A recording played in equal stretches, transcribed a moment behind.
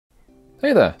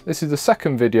Hey there, this is the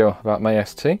second video about my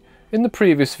ST. In the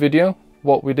previous video,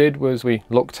 what we did was we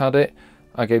looked at it.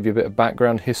 I gave you a bit of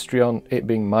background history on it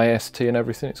being my ST and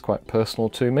everything. It's quite personal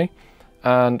to me.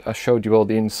 And I showed you all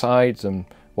the insides and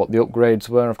what the upgrades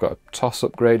were. I've got a TOS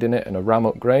upgrade in it and a RAM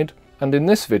upgrade. And in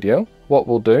this video, what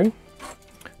we'll do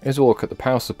is we'll look at the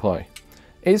power supply.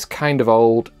 It's kind of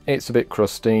old, it's a bit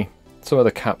crusty. Some of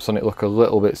the caps on it look a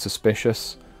little bit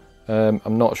suspicious. I'm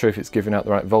not sure if it's giving out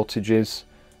the right voltages.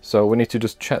 So we need to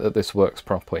just check that this works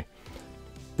properly.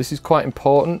 This is quite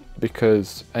important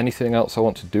because anything else I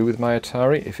want to do with my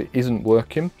Atari, if it isn't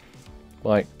working,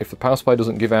 like if the power supply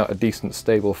doesn't give out a decent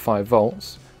stable 5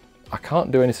 volts, I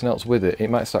can't do anything else with it. It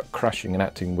might start crashing and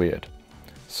acting weird.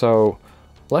 So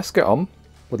let's get on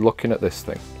with looking at this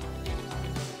thing.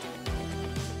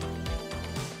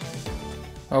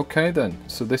 Okay then,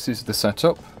 so this is the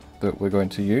setup that we're going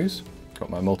to use.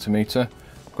 Got my multimeter,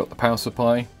 got the power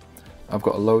supply, I've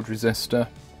got a load resistor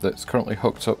that's currently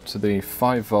hooked up to the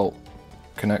 5 volt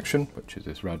connection, which is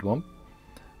this red one.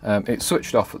 It's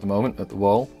switched off at the moment at the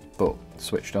wall, but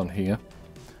switched on here.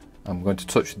 I'm going to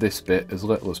touch this bit as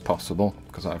little as possible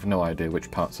because I have no idea which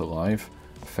part's alive.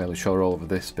 I'm fairly sure all of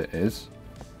this bit is.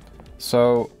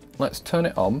 So let's turn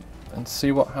it on and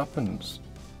see what happens.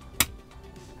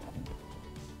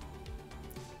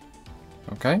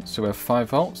 Okay, so we have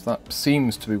 5 volts, that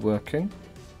seems to be working.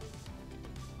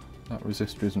 That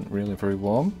resistor isn't really very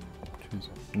warm, which is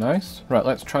nice. Right,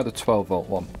 let's try the 12 volt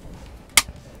one.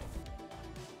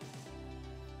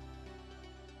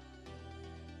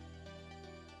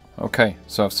 Okay,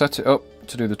 so I've set it up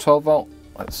to do the 12 volt.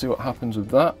 Let's see what happens with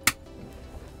that.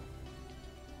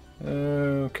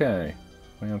 Okay,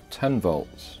 we have 10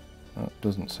 volts. That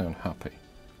doesn't sound happy.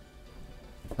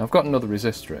 Now I've got another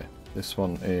resistor here. This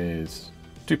one is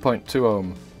 2.2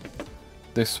 ohm.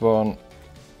 This one,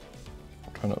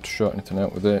 try not to short anything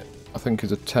out with it, I think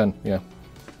is a 10, yeah.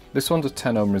 This one's a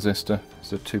 10 ohm resistor,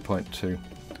 it's a 2.2.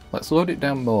 Let's load it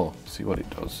down more, see what it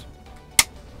does.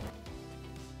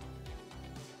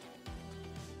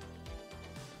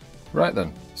 Right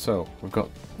then, so we've got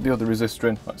the other resistor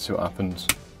in, let's see what happens.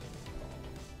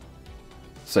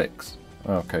 6.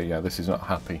 Okay, yeah, this is not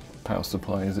happy power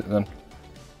supply, is it then?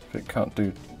 If it can't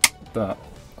do that,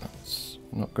 that's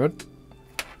not good.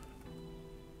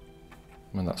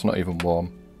 I mean, that's not even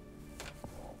warm.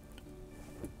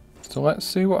 So let's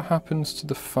see what happens to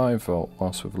the 5 volt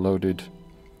whilst we've loaded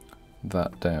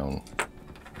that down.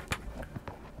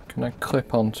 Can I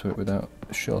clip onto it without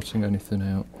shorting anything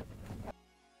out?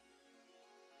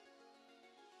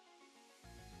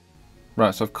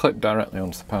 Right, so I've clipped directly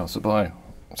onto the power supply.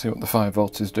 See what the 5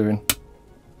 volt is doing.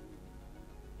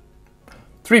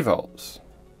 3 volts.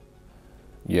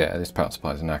 Yeah, this power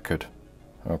supply is knackered.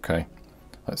 Okay.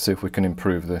 Let's see if we can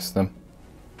improve this then.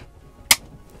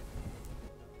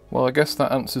 Well, I guess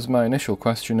that answers my initial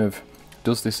question of,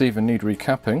 does this even need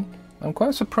recapping? I'm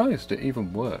quite surprised it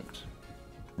even worked,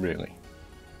 really.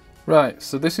 Right,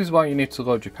 so this is why you need to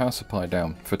load your power supply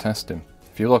down for testing.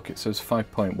 If you look, it says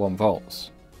 5.1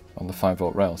 volts on the 5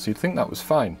 volt rail, so you'd think that was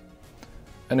fine.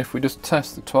 And if we just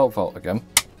test the 12 volt again,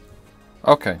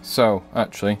 okay, so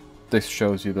actually, this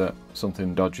shows you that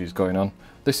something dodgy is going on.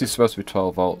 This is supposed to be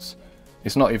 12 volts.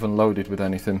 It's not even loaded with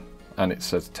anything, and it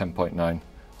says 10.9.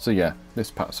 So yeah, this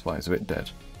power supply is a bit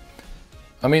dead.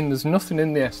 I mean, there's nothing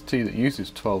in the ST that uses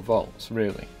 12 volts,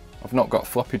 really. I've not got a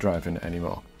floppy drive in it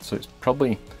anymore, so it's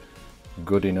probably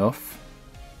good enough.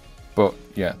 But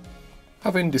yeah,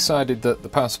 having decided that the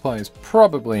power supply is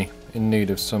probably in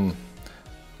need of some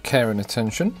care and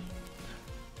attention,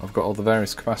 I've got all the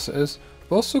various capacitors.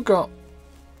 I've also got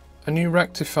a new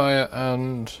rectifier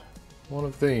and one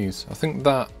of these. I think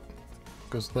that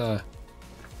goes there.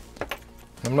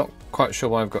 I'm not quite sure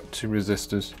why I've got 2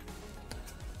 resistors.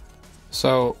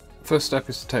 So first step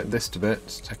is to take this to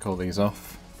bits, take all these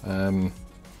off,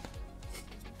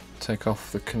 take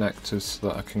off the connectors so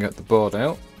that I can get the board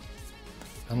out,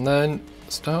 and then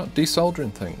start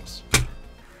desoldering things.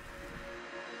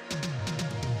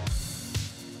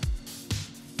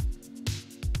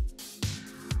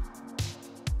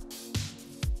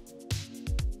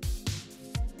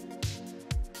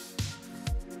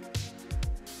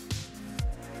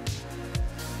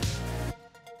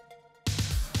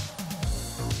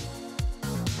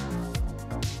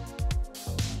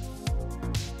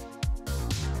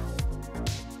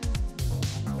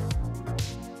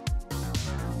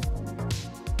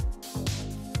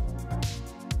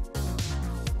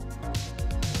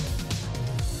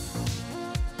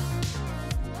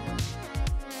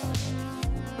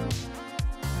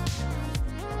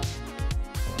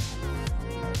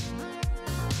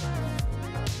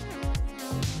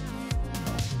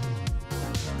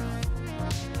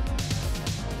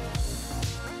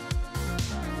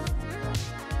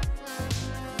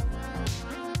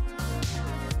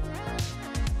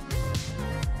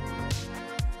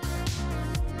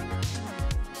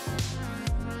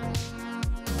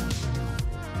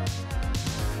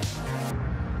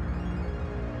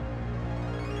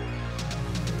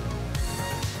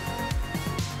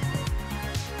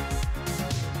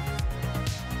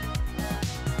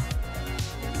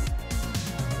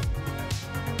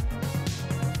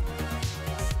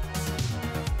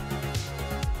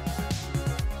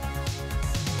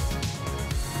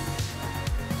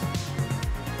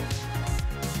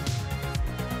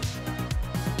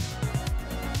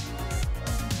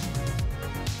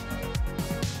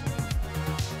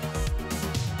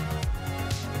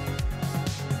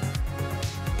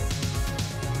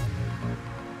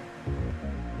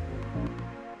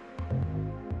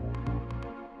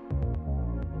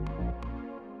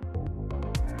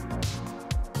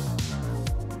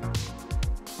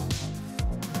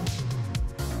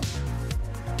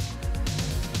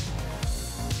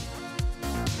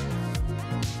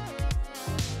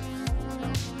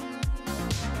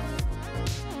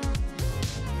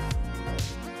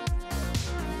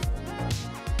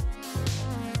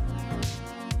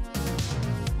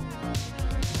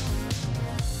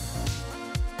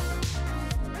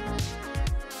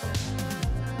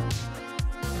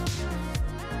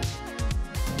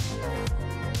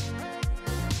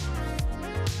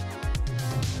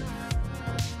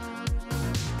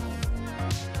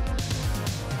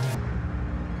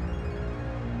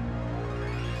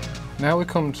 Now we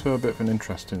come to a bit of an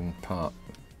interesting part.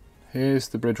 Here's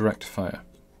the bridge rectifier,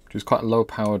 which is quite a low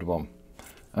powered one.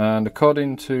 And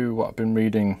according to what I've been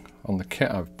reading on the kit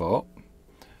I've bought,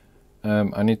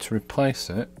 I need to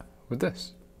replace it with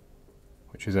this,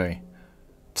 which is a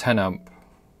 10 amp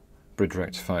bridge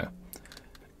rectifier.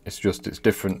 It's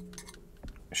different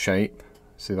shape.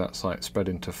 See, that's like spread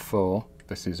into 4.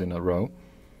 This is in a row,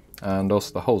 and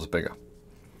also the holes are bigger.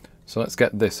 So let's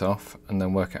get this off and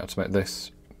then work out how to make this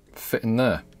fit in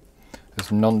there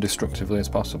as non-destructively as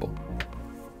possible.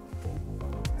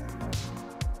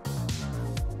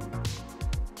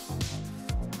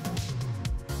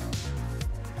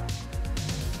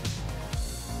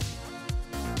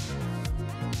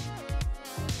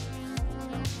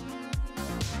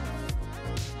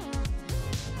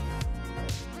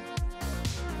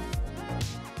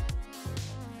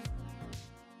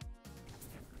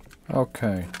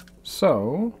 Okay,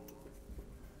 so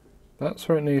that's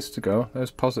where it needs to go. There's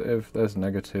positive, there's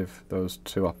negative, those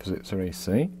two opposites are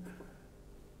AC.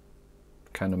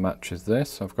 Kind of matches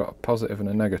this. I've got a positive and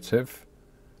a negative.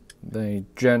 They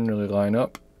generally line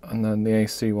up, and then the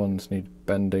AC ones need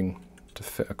bending to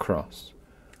fit across.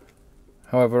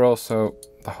 However, also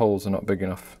the holes are not big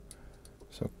enough.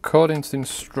 So according to the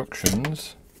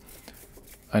instructions,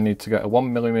 I need to get a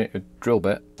 1mm drill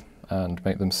bit and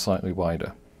make them slightly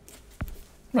wider.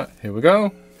 Right, here we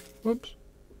go. Whoops.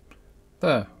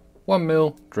 There,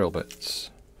 1mm drill bits.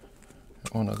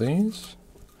 Get one of these.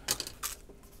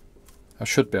 I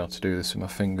should be able to do this with my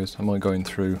fingers. I'm only going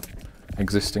through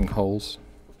existing holes,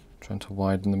 trying to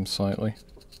widen them slightly.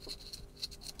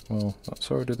 Well,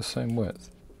 that's already the same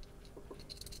width.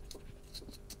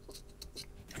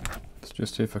 Let's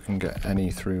just see if I can get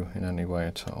any through in any way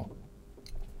at all.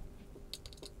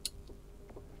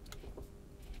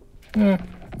 Yeah,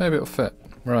 maybe it'll fit.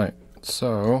 Right,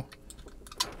 so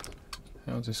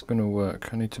how's this going to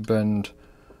work? I need to bend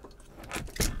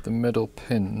the middle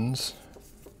pins.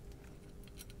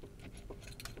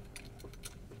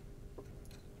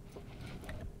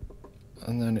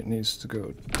 And then it needs to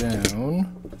go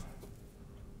down.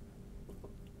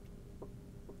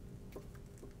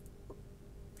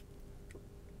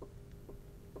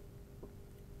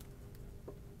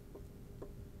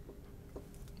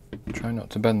 Try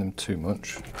not to bend them too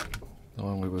much. They'll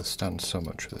only withstand so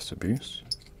much of this abuse.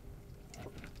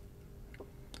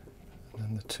 And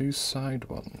then the two side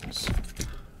ones,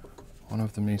 one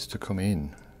of them needs to come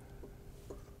in.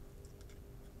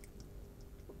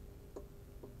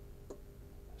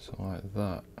 So like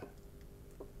that.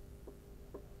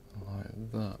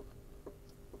 Like that.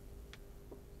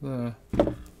 There.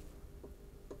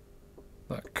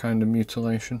 That kind of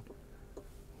mutilation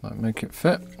might make it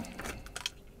fit.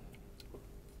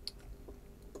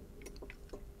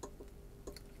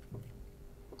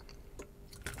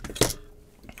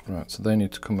 Right, so they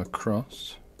need to come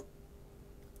across.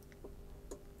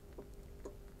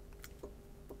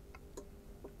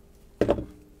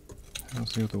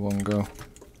 How's the other one go?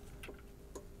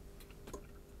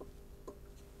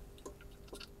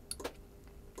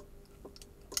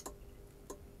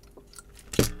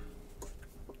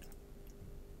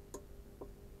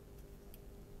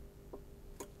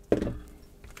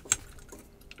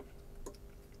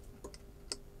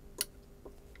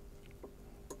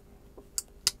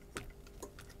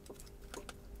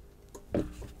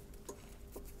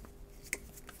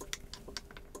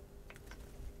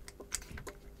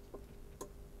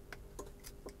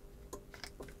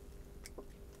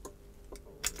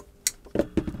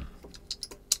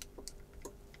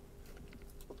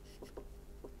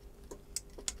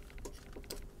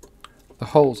 The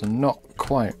holes are not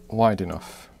quite wide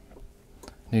enough.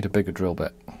 Need a bigger drill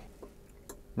bit.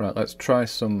 Right, let's try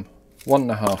some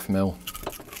 1.5mm.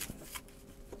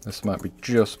 This might be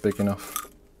just big enough.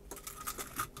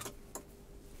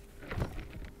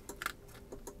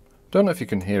 Don't know if you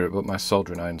can hear it, but my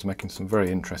soldering iron's making some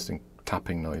very interesting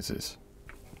tapping noises.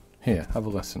 Here, have a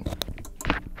listen.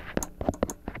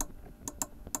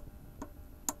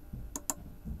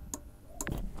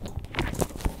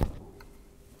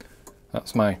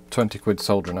 That's my 20 quid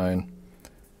soldering iron.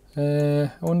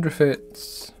 I wonder if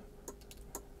it's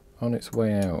on its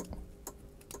way out.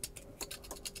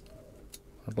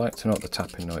 I'd like to know what the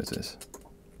tapping noise is.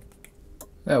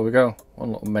 There we go,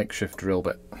 one little makeshift drill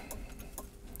bit.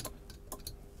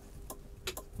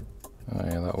 Oh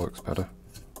yeah, that works better.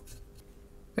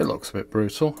 It looks a bit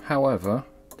brutal, however,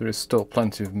 there is still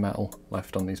plenty of metal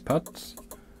left on these pads,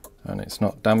 and it's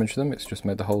not damaged them, it's just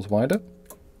made the holes wider.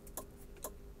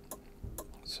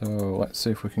 So let's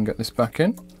see if we can get this back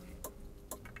in.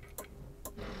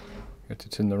 Get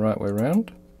it in the right way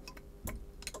round.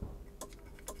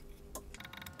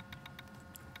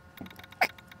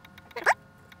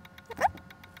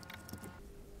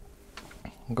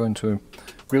 I'm going to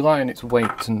rely on its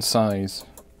weight and size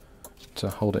to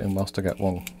hold it in whilst I get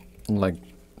one leg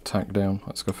tacked down.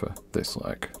 Let's go for this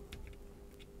leg.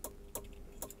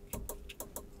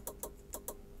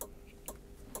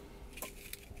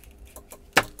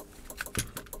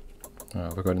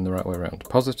 Have I got it in the right way around?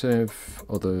 Positive,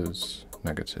 others,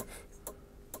 negative.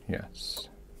 Yes.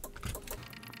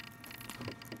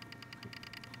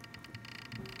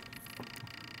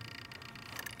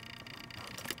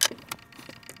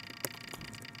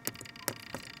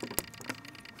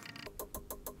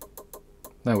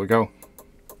 There we go.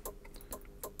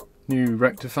 New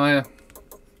rectifier.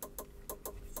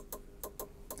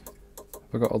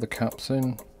 I've got all the caps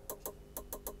in.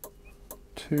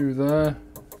 2 there.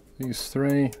 These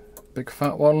 3. Big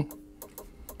fat one.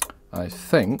 I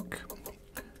think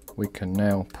we can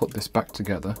now put this back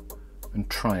together and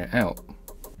try it out.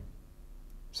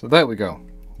 So there we go.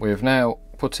 We have now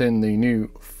put in the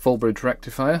new full bridge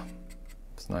rectifier.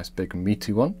 It's a nice big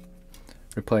meaty one.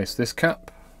 Replace this cap.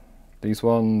 These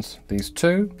ones, these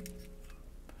 2.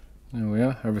 There we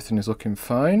are, everything is looking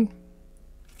fine.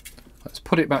 Let's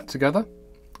put it back together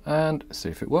and see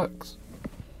if it works.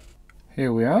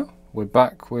 Here we are, we're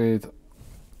back with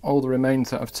all the remains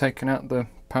that I've taken out the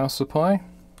power supply.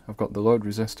 I've got the load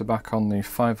resistor back on the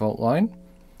 5V line.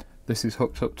 This is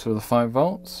hooked up to the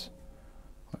 5V.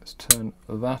 Let's turn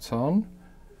that on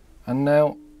and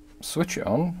now switch it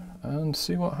on and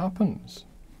see what happens.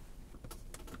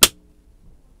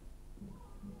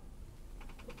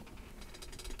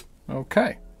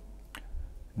 Okay,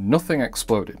 nothing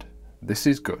exploded. This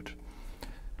is good.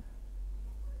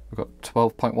 We've got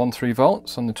 12.13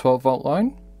 volts on the 12V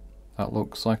line. That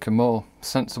looks like a more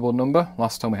sensible number.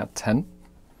 Last time we had 10.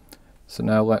 So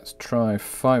now let's try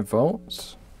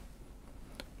 5V.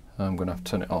 I'm going to have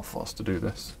to turn it off whilst to do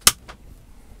this.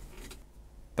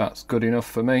 That's good enough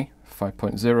for me.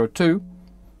 5.02.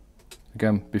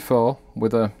 Again, before,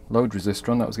 with a load resistor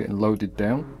on, that was getting loaded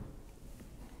down.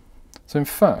 So in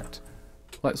fact,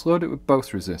 let's load it with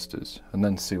both resistors and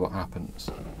then see what happens.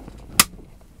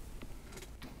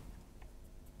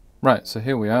 Right, so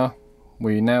here we are.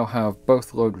 We now have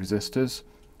both load resistors.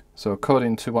 So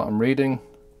according to what I'm reading,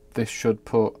 this should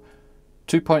put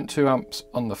 2.2 amps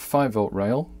on the 5V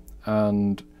rail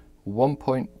and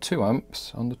 1.2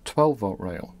 amps on the 12V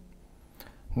rail.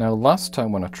 Now last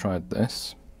time when I tried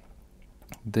this,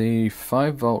 the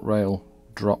 5V rail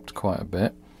dropped quite a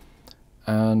bit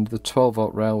and the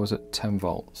 12V rail was at 10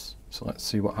 volts. So let's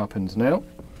see what happens now.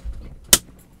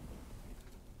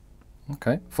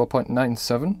 Okay,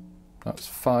 4.97, that's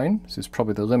fine. This is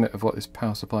probably the limit of what this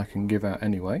power supply can give out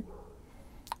anyway.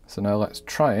 So now let's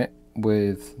try it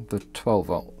with the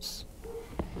 12V.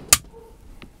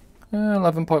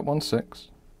 11.16.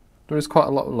 There is quite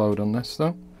a lot of load on this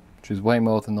though, which is way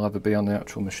more than there'll ever be on the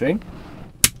actual machine.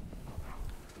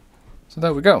 So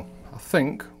there we go. I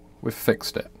think we've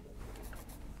fixed it.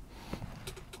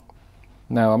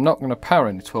 Now I'm not going to power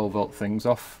any 12V things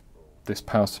off this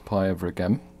power supply ever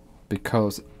again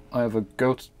because I have a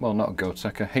not a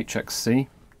Gotek, a HXC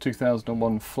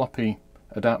 2001 floppy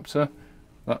adapter.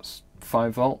 That's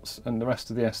 5V and the rest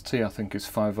of the ST I think is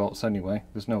 5V anyway.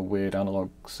 There's no weird analog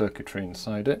circuitry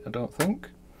inside it, I don't think.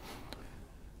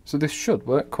 So this should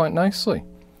work quite nicely.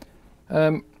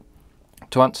 To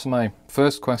answer my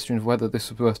first question of whether this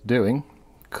was worth doing,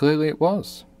 clearly it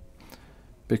was.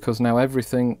 Because now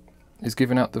everything is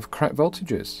giving out the correct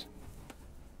voltages.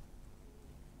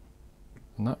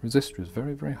 And that resistor is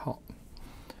very, very hot.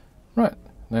 Right,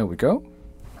 there we go.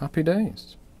 Happy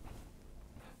days.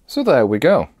 So there we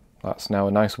go. That's now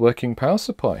a nice working power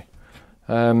supply.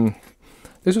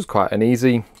 This was quite an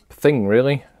easy thing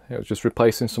really. It was just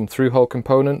replacing some through-hole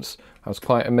components. I was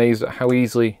quite amazed at how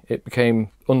easily it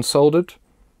became unsoldered.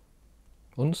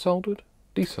 Unsoldered?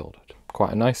 Desoldered.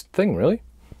 Quite a nice thing really.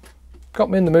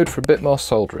 Got me in the mood for a bit more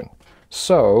soldering.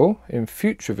 So, in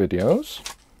future videos,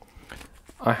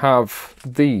 I have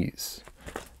these.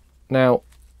 Now,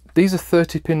 these are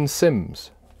 30-pin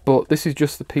SIMs, but this is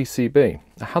just the PCB.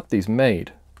 I had these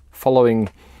made following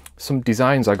some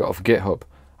designs I got off GitHub.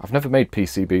 I've never made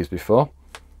PCBs before.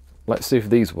 Let's see if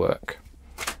these work.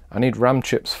 I need RAM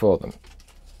chips for them.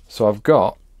 So I've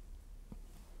got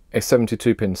a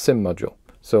 72-pin SIM module.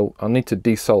 So I'll need to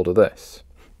desolder this.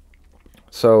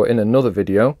 So in another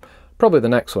video, probably the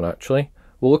next one actually,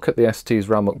 we'll look at the ST's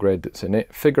RAM upgrade that's in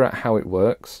it, figure out how it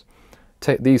works,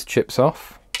 take these chips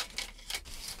off,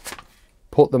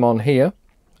 put them on here,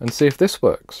 and see if this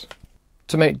works.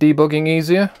 To make debugging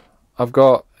easier, I've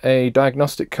got a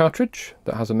diagnostic cartridge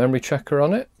that has a memory checker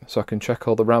on it, so I can check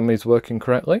all the RAM is working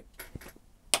correctly.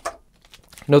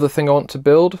 Another thing I want to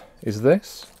build is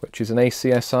this, which is an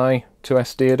ACSI to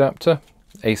SD adapter.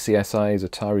 ACSI is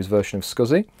Atari's version of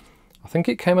SCSI. I think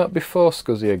it came out before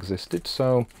SCSI existed,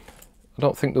 so I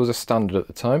don't think there was a standard at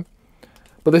the time.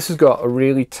 But this has got a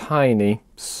really tiny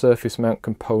surface mount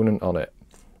component on it.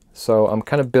 So I'm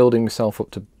kind of building myself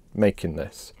up to making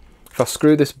this. If I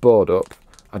screw this board up,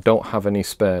 I don't have any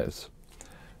spares.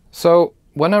 So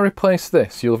when I replace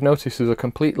this, you'll have noticed there's a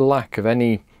complete lack of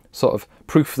any sort of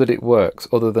proof that it works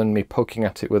other than me poking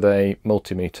at it with a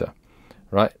multimeter,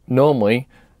 right? Normally,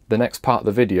 the next part of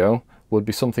the video would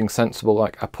be something sensible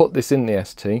like I put this in the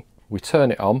ST, we turn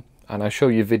it on, and I show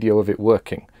you a video of it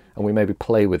working, and we maybe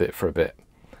play with it for a bit.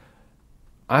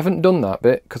 I haven't done that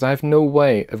bit because I have no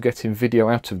way of getting video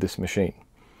out of this machine.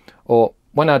 Or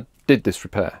when I did this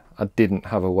repair, I didn't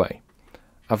have a way.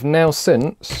 I've now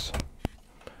since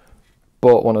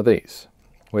bought one of these,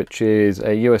 which is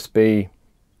a USB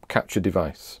capture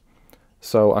device.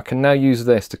 So I can now use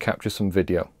this to capture some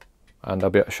video, and I'll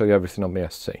be able to show you everything on my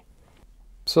ST.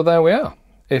 So there we are.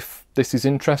 If this is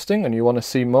interesting and you want to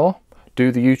see more, do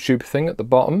the YouTube thing at the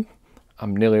bottom.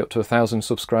 I'm nearly up to 1,000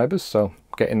 subscribers, so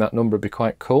getting that number would be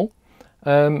quite cool.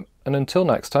 And until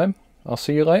next time, I'll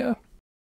see you later.